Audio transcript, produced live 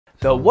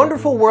The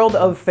wonderful world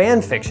of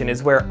fan fiction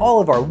is where all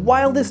of our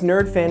wildest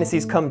nerd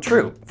fantasies come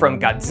true. From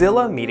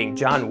Godzilla meeting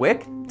John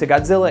Wick, to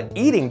Godzilla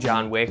eating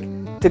John Wick,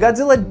 to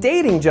Godzilla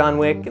dating John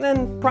Wick, and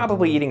then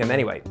probably eating him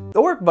anyway.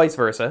 Or vice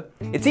versa.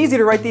 It's easy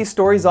to write these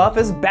stories off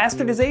as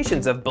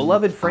bastardizations of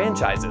beloved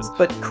franchises,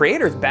 but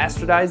creators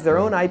bastardize their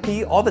own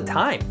IP all the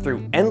time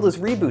through endless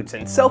reboots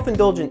and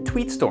self-indulgent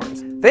tweet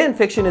storms. Fan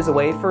fiction is a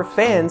way for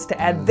fans to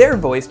add their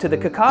voice to the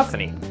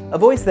cacophony, a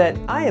voice that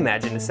I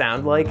imagine to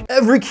sound like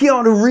every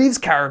Keanu Reeves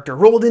character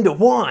rolled into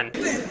one.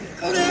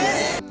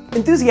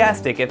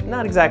 Enthusiastic, if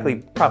not exactly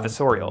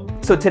professorial.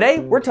 So today,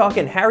 we're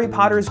talking Harry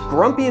Potter's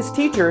grumpiest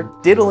teacher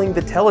diddling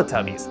the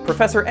Teletubbies,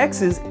 Professor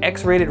X's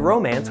X-rated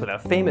romance with a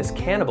famous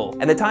cannibal,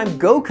 and the time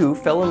Goku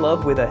fell in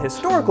love with a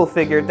historical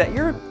figure that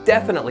you're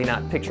definitely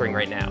not picturing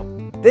right now.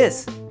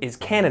 This is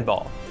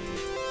CanonBall.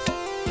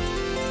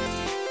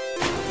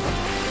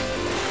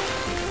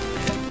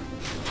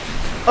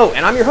 Oh,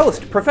 and I'm your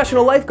host,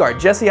 professional lifeguard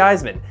Jesse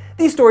Eisemann.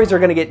 These stories are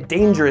gonna get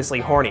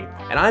dangerously horny,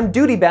 and I'm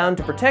duty-bound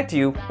to protect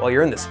you while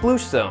you're in the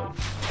sploosh zone.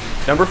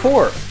 Number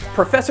 4,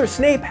 Professor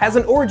Snape has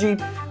an orgy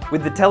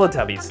with the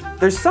Teletubbies.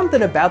 There's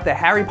something about the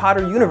Harry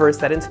Potter universe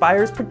that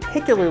inspires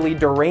particularly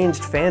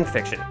deranged fan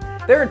fiction.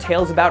 There are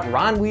tales about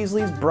Ron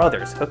Weasley's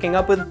brothers hooking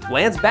up with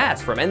Lance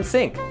Bass from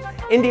NSYNC,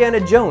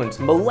 Indiana Jones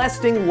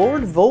molesting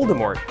Lord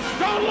Voldemort,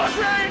 don't look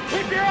right,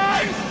 keep your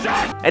eyes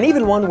shut! And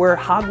even one where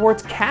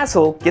Hogwarts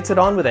Castle gets it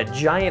on with a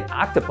giant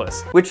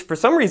octopus, which for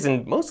some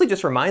reason mostly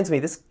just reminds me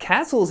this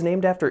castle is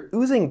named after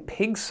oozing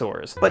pig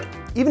sores. But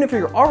even if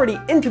you're already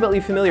intimately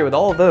familiar with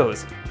all of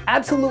those,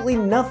 absolutely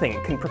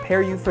nothing can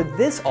prepare you for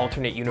this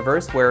alternate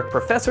universe where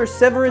Professor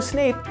Severus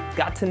Snape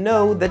got to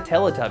know the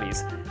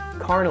Teletubbies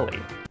carnally.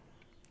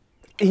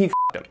 He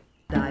f***ed him.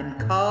 I'm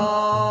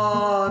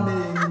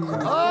coming.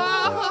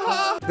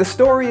 The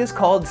story is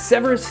called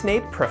Severus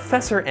Snape,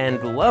 Professor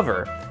and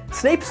Lover.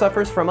 Snape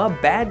suffers from a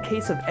bad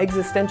case of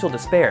existential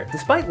despair,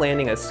 despite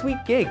landing a sweet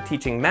gig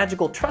teaching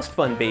magical trust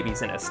fund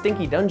babies in a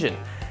stinky dungeon.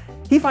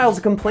 He files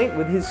a complaint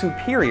with his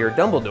superior,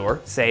 Dumbledore,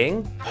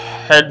 saying,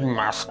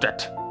 Headmaster,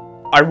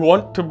 I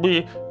want to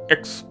be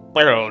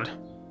expelled.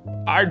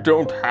 I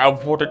don't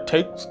have what it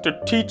takes to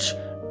teach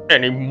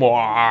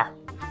anymore.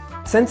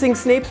 Sensing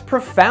Snape's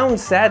profound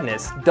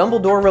sadness,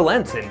 Dumbledore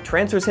relents and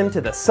transfers him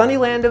to the sunny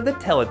land of the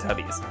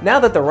Teletubbies. Now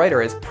that the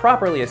writer has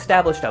properly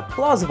established a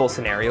plausible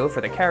scenario for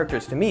the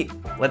characters to meet,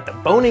 let the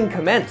boning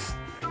commence.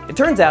 It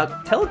turns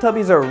out,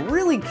 Teletubbies are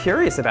really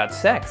curious about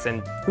sex,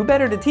 and who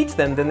better to teach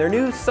them than their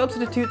new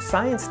substitute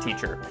science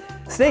teacher?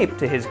 Snape,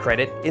 to his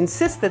credit,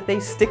 insists that they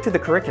stick to the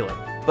curriculum,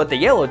 but the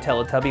yellow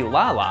Teletubby,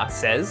 Lala,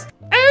 says,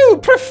 Oh,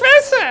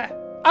 Professor!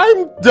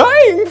 I'm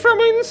dying from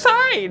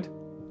inside!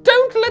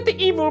 Don't let the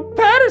evil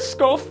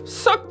periscope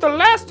suck the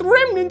last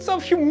remnants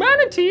of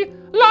humanity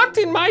locked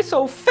in my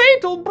so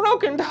fatal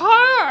broken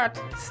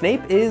heart!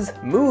 Snape is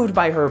moved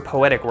by her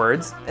poetic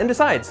words and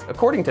decides,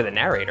 according to the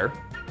narrator,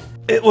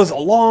 it was a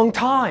long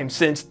time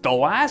since the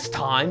last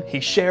time he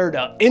shared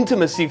an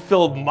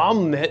intimacy-filled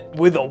moment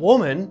with a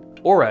woman.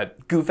 Or a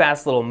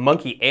goof-ass little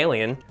monkey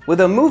alien, with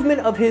a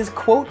movement of his,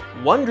 quote,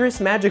 wondrous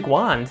magic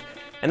wand.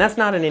 And that's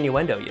not an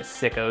innuendo, you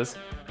sickos.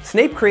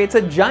 Snape creates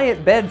a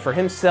giant bed for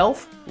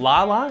himself,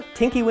 Lala,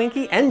 Tinky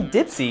Winky, and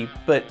Dipsy,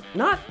 but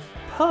not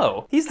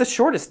Poe. He's the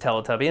shortest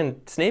Teletubby,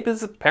 and Snape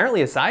is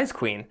apparently a size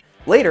queen.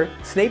 Later,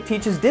 Snape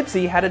teaches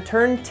Dipsy how to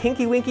turn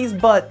Tinky Winky's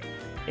butt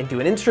into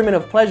an instrument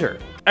of pleasure.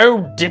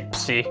 Oh,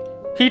 Dipsy,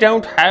 he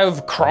don't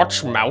have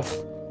crotch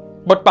mouth,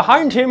 but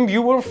behind him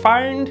you will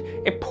find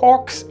a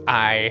pork's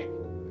eye.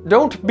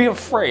 Don't be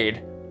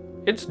afraid.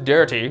 It's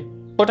dirty,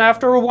 but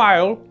after a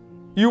while,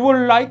 you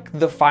will like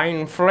the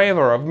fine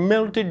flavor of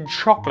melted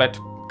chocolate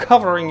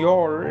covering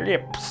your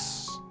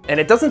lips.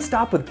 And it doesn't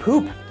stop with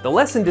poop. The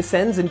lesson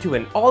descends into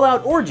an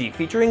all-out orgy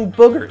featuring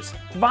boogers,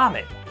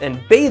 vomit,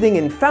 and bathing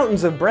in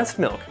fountains of breast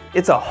milk.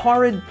 It's a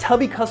horrid,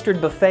 tubby custard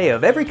buffet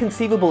of every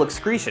conceivable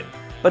excretion.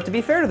 But to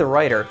be fair to the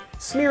writer,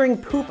 smearing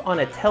poop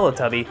on a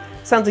Teletubby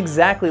sounds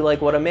exactly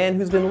like what a man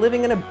who's been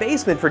living in a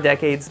basement for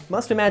decades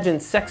must imagine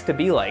sex to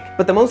be like.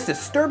 But the most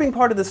disturbing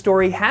part of the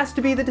story has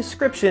to be the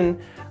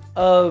description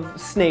of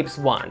Snape's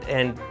wand,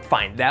 and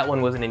fine, that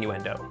one was an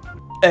innuendo.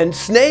 And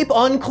Snape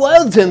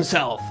unclothed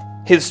himself.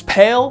 His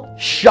pale,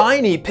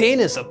 shiny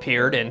penis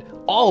appeared and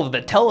all of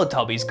the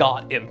Teletubbies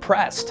got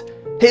impressed.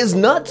 His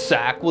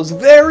nutsack was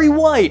very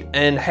white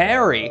and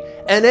hairy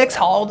and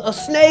exhaled a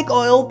snake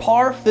oil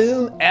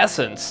parfum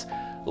essence.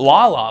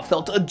 Lala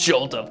felt a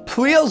jolt of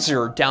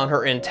pleasure down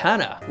her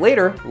antenna.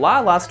 Later,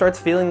 Lala starts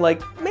feeling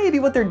like maybe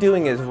what they're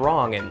doing is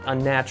wrong and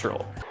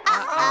unnatural.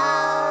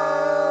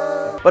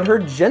 But her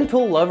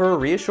gentle lover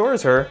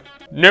reassures her,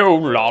 No,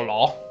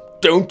 Lala,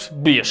 don't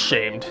be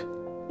ashamed.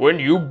 When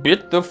you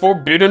bit the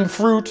forbidden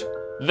fruit,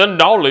 the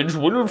knowledge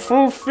will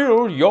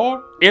fulfill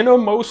your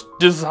innermost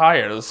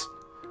desires.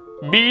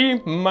 Be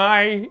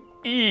my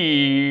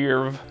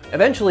Eve.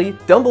 Eventually,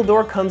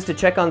 Dumbledore comes to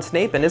check on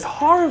Snape and is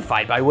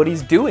horrified by what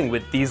he's doing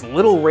with these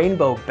little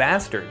rainbow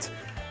bastards.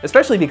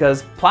 Especially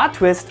because, plot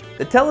twist,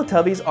 the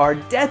Teletubbies are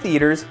Death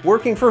Eaters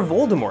working for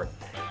Voldemort.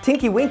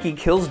 Tinky Winky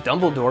kills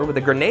Dumbledore with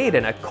a grenade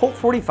and a Colt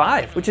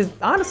 45, which is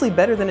honestly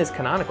better than his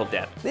canonical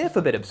death, if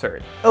a bit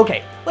absurd.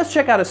 Okay, let's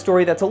check out a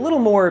story that's a little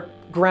more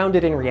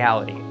grounded in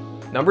reality.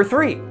 Number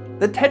 3,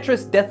 the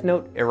Tetris Death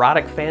Note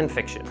erotic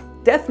fanfiction.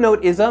 Death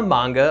Note is a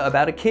manga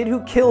about a kid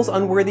who kills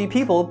unworthy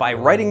people by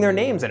writing their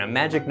names in a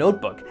magic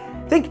notebook.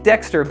 Think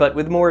Dexter, but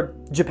with more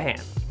Japan.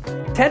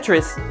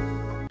 Tetris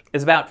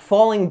is about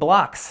falling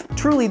blocks.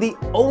 Truly, the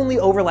only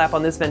overlap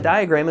on this Venn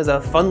diagram is a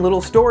fun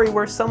little story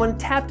where someone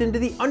tapped into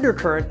the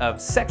undercurrent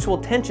of sexual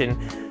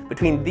tension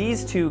between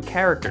these two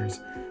characters.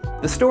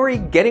 The story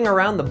Getting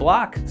Around the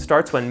Block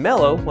starts when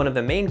Mello, one of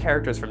the main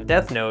characters from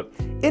Death Note,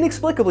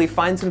 inexplicably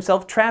finds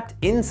himself trapped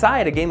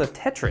inside a game of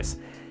Tetris.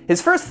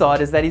 His first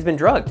thought is that he's been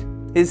drugged.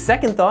 His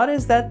second thought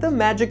is that the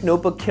magic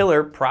notebook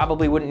killer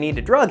probably wouldn't need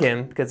to drug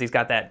him because he's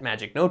got that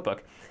magic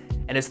notebook.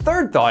 And his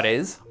third thought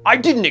is, I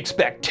didn't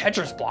expect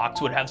Tetris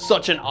blocks would have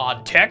such an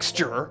odd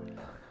texture.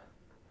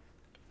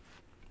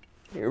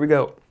 Here we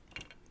go.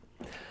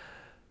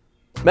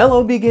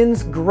 Mello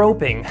begins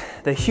groping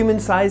the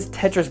human-sized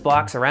Tetris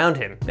blocks around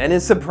him and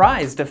is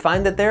surprised to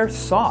find that they're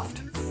soft,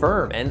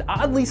 firm, and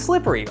oddly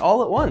slippery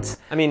all at once.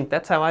 I mean,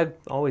 that's how I've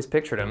always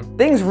pictured him.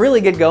 Things really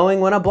get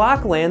going when a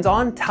block lands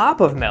on top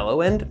of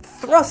Mello and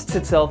thrusts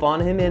itself on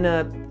him in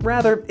a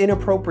rather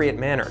inappropriate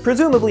manner,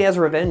 presumably as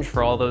revenge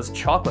for all those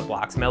chocolate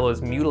blocks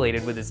Mello's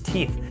mutilated with his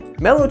teeth.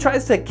 Mello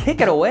tries to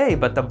kick it away,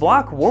 but the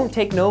block won't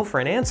take no for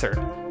an answer.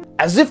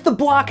 As if the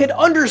block had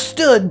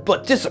understood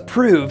but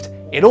disapproved,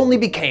 it only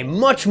became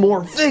much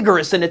more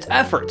vigorous in its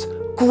efforts,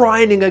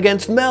 grinding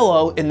against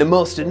Mello in the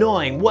most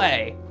annoying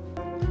way.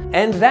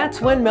 And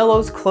that's when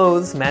Mello's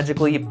clothes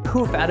magically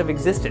poof out of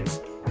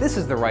existence. This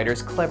is the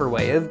writer's clever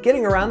way of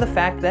getting around the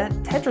fact that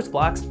Tetris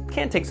blocks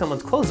can't take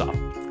someone's clothes off,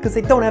 because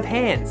they don't have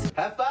hands.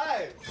 High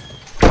five!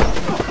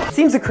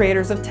 Seems the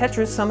creators of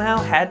Tetris somehow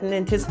hadn't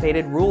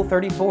anticipated Rule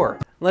 34.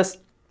 Unless,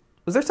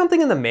 was there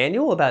something in the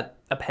manual about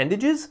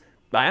appendages?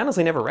 I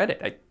honestly never read it.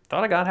 I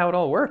thought I got how it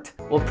all worked.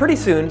 Well, pretty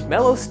soon,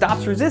 Mello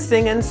stops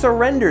resisting and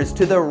surrenders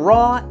to the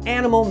raw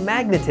animal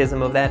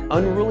magnetism of that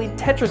unruly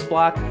Tetris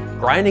block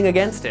grinding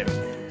against him.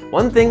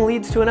 One thing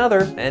leads to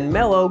another, and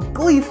Mello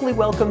gleefully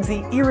welcomes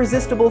the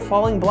irresistible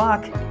falling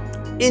block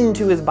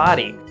into his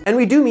body. And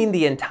we do mean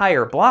the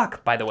entire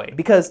block, by the way,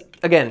 because,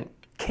 again,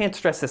 can't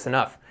stress this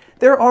enough.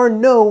 There are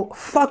no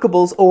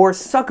fuckables or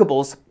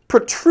suckables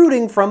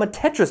protruding from a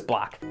Tetris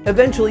block.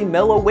 Eventually,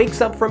 Mello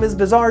wakes up from his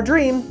bizarre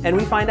dream, and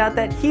we find out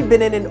that he'd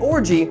been in an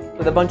orgy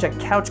with a bunch of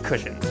couch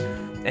cushions.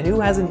 And who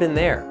hasn't been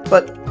there?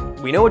 But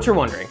we know what you're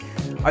wondering.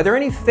 Are there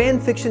any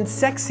fanfiction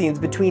sex scenes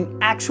between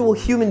actual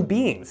human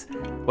beings?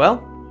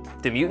 Well,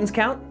 do mutants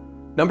count?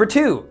 Number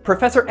 2,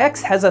 Professor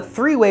X has a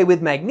three-way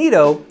with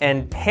Magneto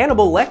and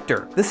Hannibal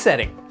Lecter. The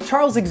setting: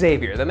 Charles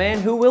Xavier, the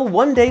man who will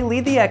one day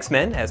lead the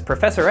X-Men as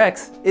Professor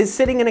X, is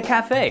sitting in a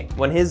cafe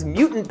when his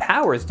mutant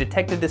powers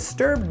detect a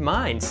disturbed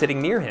mind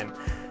sitting near him.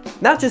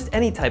 Not just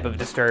any type of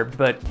disturbed,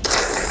 but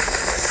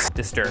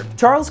disturbed.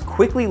 Charles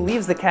quickly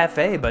leaves the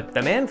cafe, but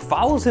the man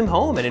follows him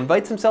home and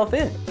invites himself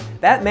in.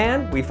 That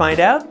man, we find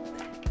out,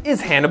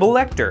 is Hannibal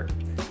Lecter.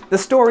 The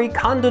story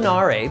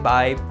Condonare,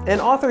 by an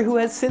author who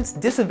has since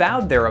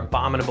disavowed their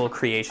abominable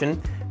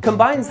creation,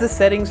 combines the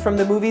settings from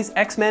the movies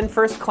X-Men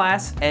First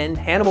Class and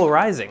Hannibal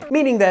Rising,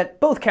 meaning that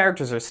both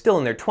characters are still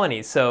in their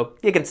 20s, so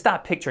you can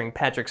stop picturing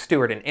Patrick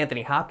Stewart and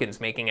Anthony Hopkins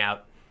making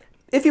out.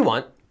 If you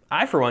want,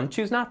 I for one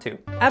choose not to.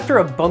 After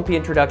a bumpy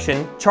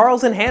introduction,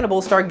 Charles and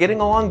Hannibal start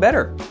getting along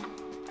better.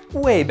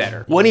 Way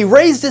better. When he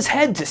raised his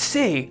head to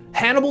see,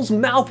 Hannibal's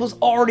mouth was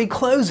already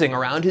closing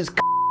around his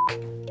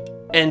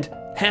and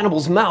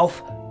Hannibal's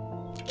mouth,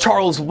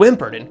 Charles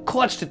whimpered and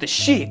clutched at the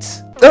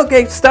sheets.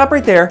 Okay, stop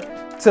right there.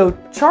 So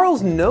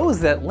Charles knows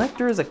that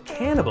Lecter is a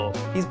cannibal.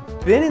 He's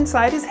been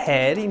inside his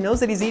head, he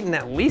knows that he's eaten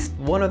at least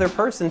one other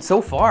person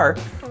so far,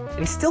 and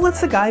he still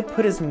lets the guy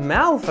put his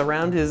mouth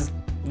around his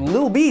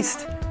little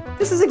beast.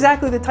 This is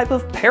exactly the type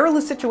of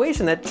perilous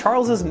situation that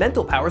Charles's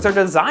mental powers are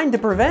designed to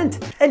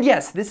prevent. And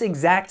yes, this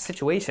exact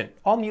situation.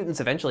 All mutants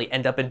eventually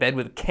end up in bed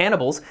with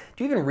cannibals.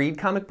 Do you even read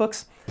comic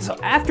books? So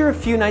after a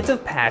few nights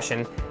of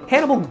passion,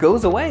 Hannibal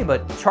goes away,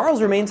 but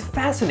Charles remains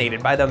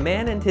fascinated by the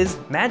man and his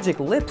magic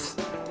lips.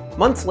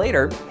 Months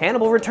later,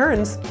 Hannibal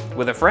returns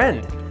with a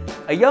friend,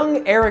 a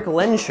young Eric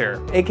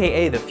Lensher,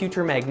 aka the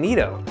future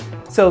Magneto.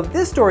 So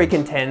this story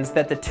contends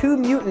that the two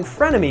mutant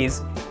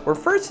frenemies were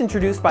first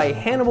introduced by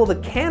Hannibal the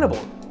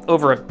Cannibal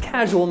over a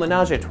casual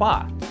menage a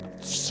trois.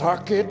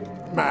 Suck it,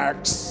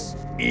 Max.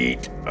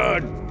 Eat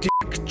a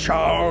dick,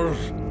 Charles.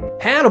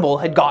 Hannibal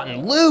had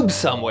gotten lube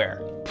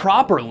somewhere.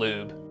 Proper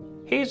lube.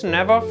 He's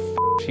never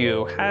f***ed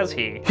you, has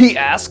he? He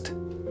asked.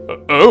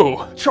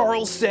 Oh.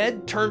 Charles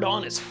said, turned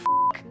on his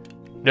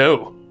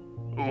No,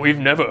 we've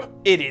never.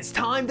 It is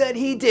time that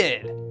he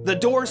did. The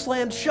door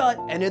slammed shut,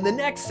 and in the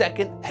next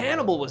second,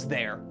 Hannibal was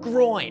there,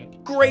 groin,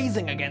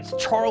 grazing against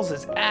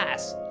Charles's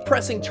ass,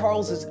 pressing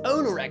Charles's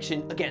own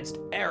erection against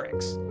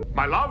Eric's.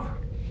 My love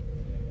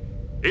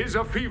is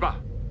a fever.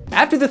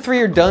 After the three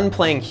are done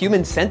playing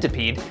Human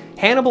Centipede,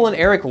 Hannibal and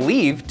Eric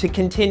leave to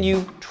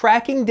continue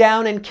tracking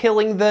down and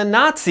killing the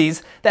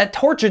Nazis that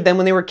tortured them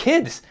when they were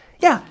kids.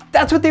 Yeah,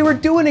 that's what they were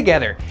doing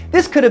together.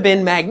 This could have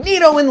been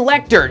Magneto and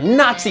Lecter,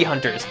 Nazi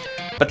hunters.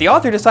 But the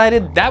author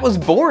decided that was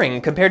boring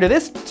compared to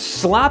this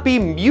sloppy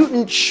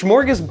mutant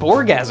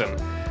smorgasborgasm.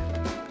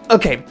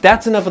 Okay,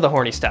 that's enough of the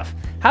horny stuff.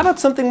 How about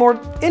something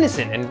more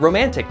innocent and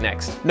romantic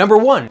next? Number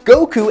 1,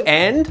 Goku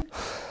and...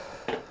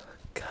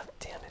 God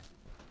damn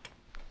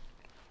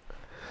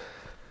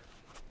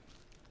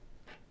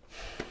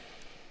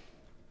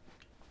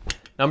it.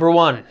 Number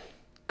 1.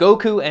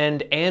 Goku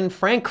and Anne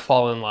Frank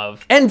fall in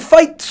love and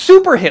fight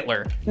Super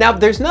Hitler. Now,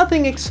 there's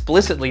nothing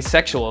explicitly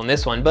sexual in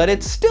this one, but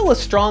it's still a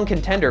strong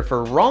contender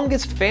for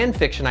wrongest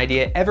fanfiction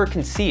idea ever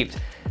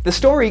conceived. The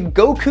story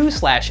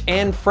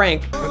Goku/Anne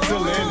Frank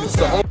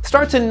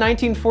starts in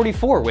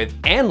 1944 with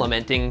Anne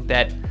lamenting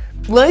that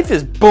life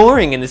is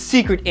boring in the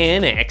secret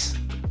annex,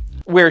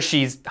 where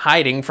she's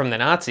hiding from the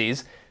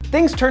Nazis.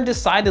 Things turn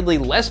decidedly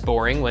less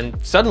boring when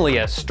suddenly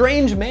a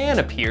strange man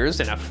appears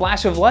in a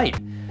flash of light.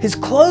 His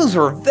clothes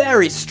were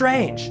very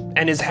strange,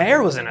 and his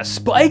hair was in a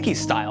spiky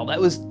style that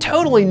was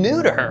totally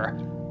new to her.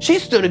 She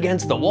stood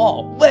against the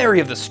wall, wary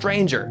of the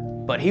stranger,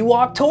 but he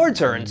walked towards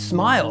her and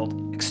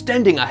smiled,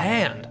 extending a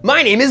hand.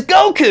 My name is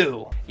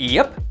Goku!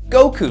 Yep,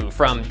 Goku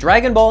from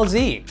Dragon Ball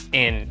Z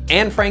in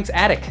Anne Frank's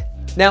attic.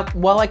 Now,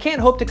 while I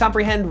can't hope to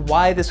comprehend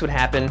why this would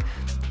happen,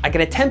 I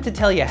can attempt to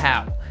tell you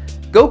how.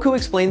 Goku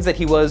explains that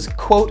he was,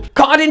 quote,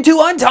 caught into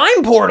a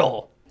time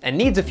portal, and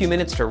needs a few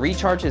minutes to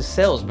recharge his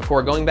cells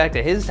before going back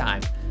to his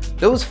time.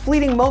 Those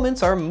fleeting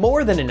moments are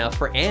more than enough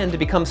for Anne to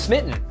become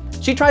smitten.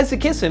 She tries to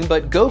kiss him,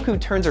 but Goku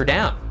turns her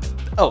down.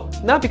 Oh,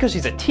 not because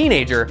she's a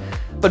teenager,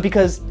 but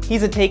because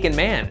he's a taken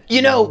man.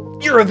 You know,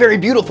 you're a very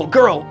beautiful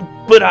girl,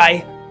 but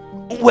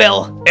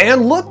well,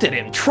 Anne looked at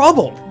him,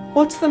 troubled.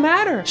 What's the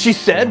matter? She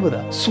said with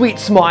a sweet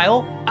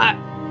smile.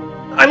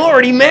 I'm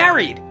already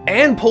married.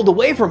 Anne pulled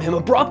away from him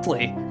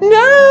abruptly.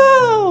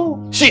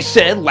 No! She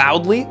said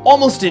loudly,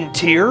 almost in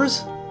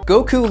tears.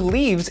 Goku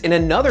leaves in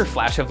another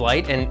flash of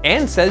light, and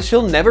Anne says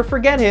she'll never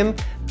forget him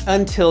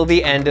until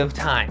the end of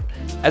time.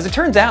 As it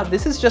turns out,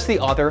 this is just the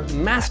author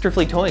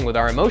masterfully toying with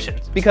our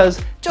emotions, because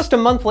just a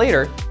month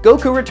later,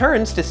 Goku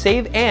returns to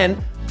save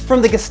Anne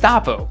from the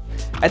Gestapo.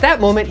 At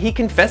that moment, he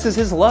confesses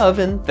his love,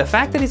 and the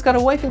fact that he's got a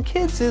wife and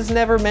kids is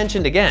never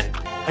mentioned again.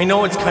 I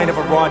know it's kind of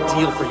a raw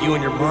deal for you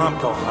and your mom,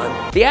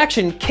 Gohan. The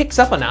action kicks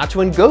up a notch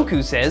when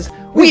Goku says,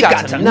 "We've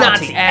got some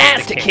Nazi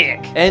ass to kick,"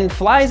 and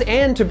flies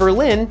Anne to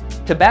Berlin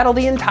to battle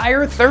the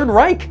entire Third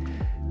Reich.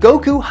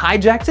 Goku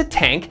hijacks a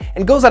tank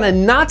and goes on a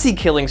Nazi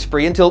killing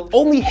spree until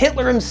only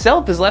Hitler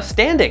himself is left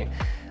standing.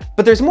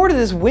 But there's more to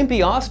this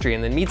wimpy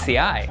Austrian than meets the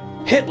eye.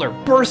 Hitler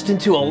burst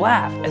into a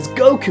laugh as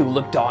Goku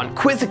looked on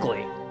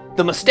quizzically.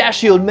 The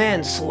mustachioed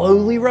man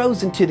slowly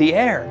rose into the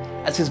air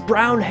as his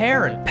brown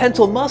hair and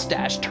pencil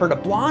mustache turned a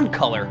blonde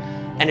color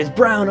and his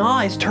brown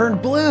eyes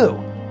turned blue.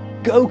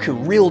 Goku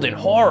reeled in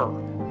horror.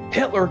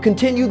 Hitler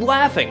continued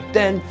laughing,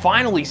 then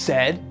finally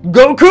said,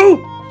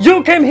 Goku,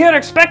 you came here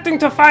expecting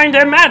to find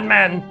a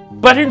madman,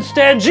 but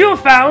instead you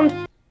found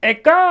a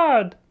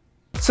god.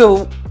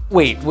 So,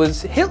 wait,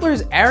 was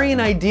Hitler's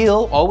Aryan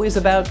ideal always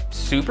about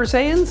Super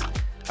Saiyans?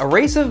 A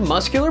race of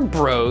muscular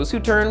bros who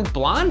turn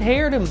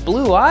blonde-haired and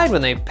blue-eyed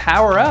when they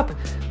power up?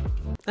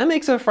 That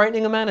makes a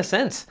frightening amount of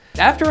sense.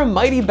 After a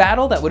mighty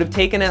battle that would have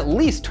taken at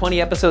least 20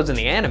 episodes in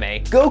the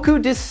anime,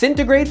 Goku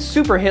disintegrates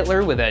Super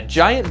Hitler with a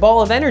giant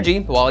ball of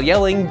energy while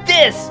yelling,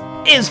 "This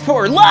is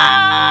for love!"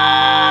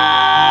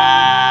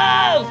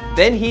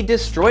 Then he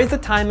destroys the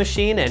time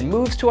machine and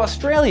moves to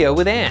Australia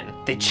with Anne.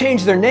 They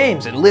change their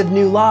names and live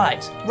new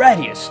lives,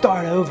 ready to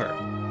start over.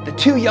 The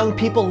two young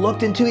people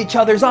looked into each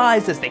other's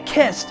eyes as they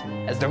kissed,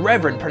 as the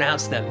Reverend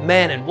pronounced them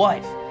man and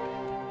wife.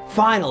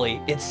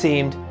 Finally, it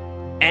seemed,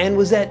 Anne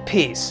was at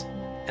peace,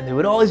 and they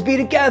would always be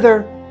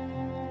together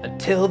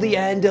until the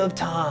end of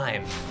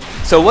time.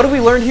 So what have we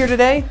learned here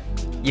today?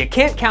 You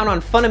can't count on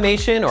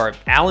Funimation or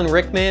Alan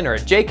Rickman or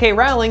J.K.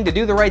 Rowling to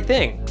do the right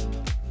thing.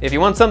 If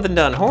you want something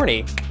done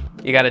horny,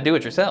 you gotta do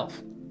it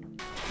yourself.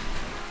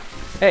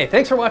 Hey,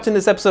 thanks for watching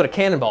this episode of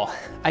CannonBall.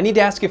 I need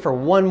to ask you for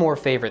one more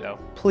favor though.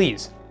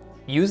 Please,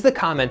 use the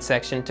comment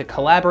section to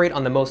collaborate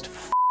on the most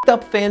f***ed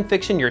up fan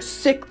fiction your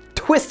sick,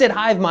 twisted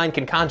hive mind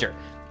can conjure.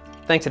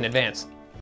 Thanks in advance.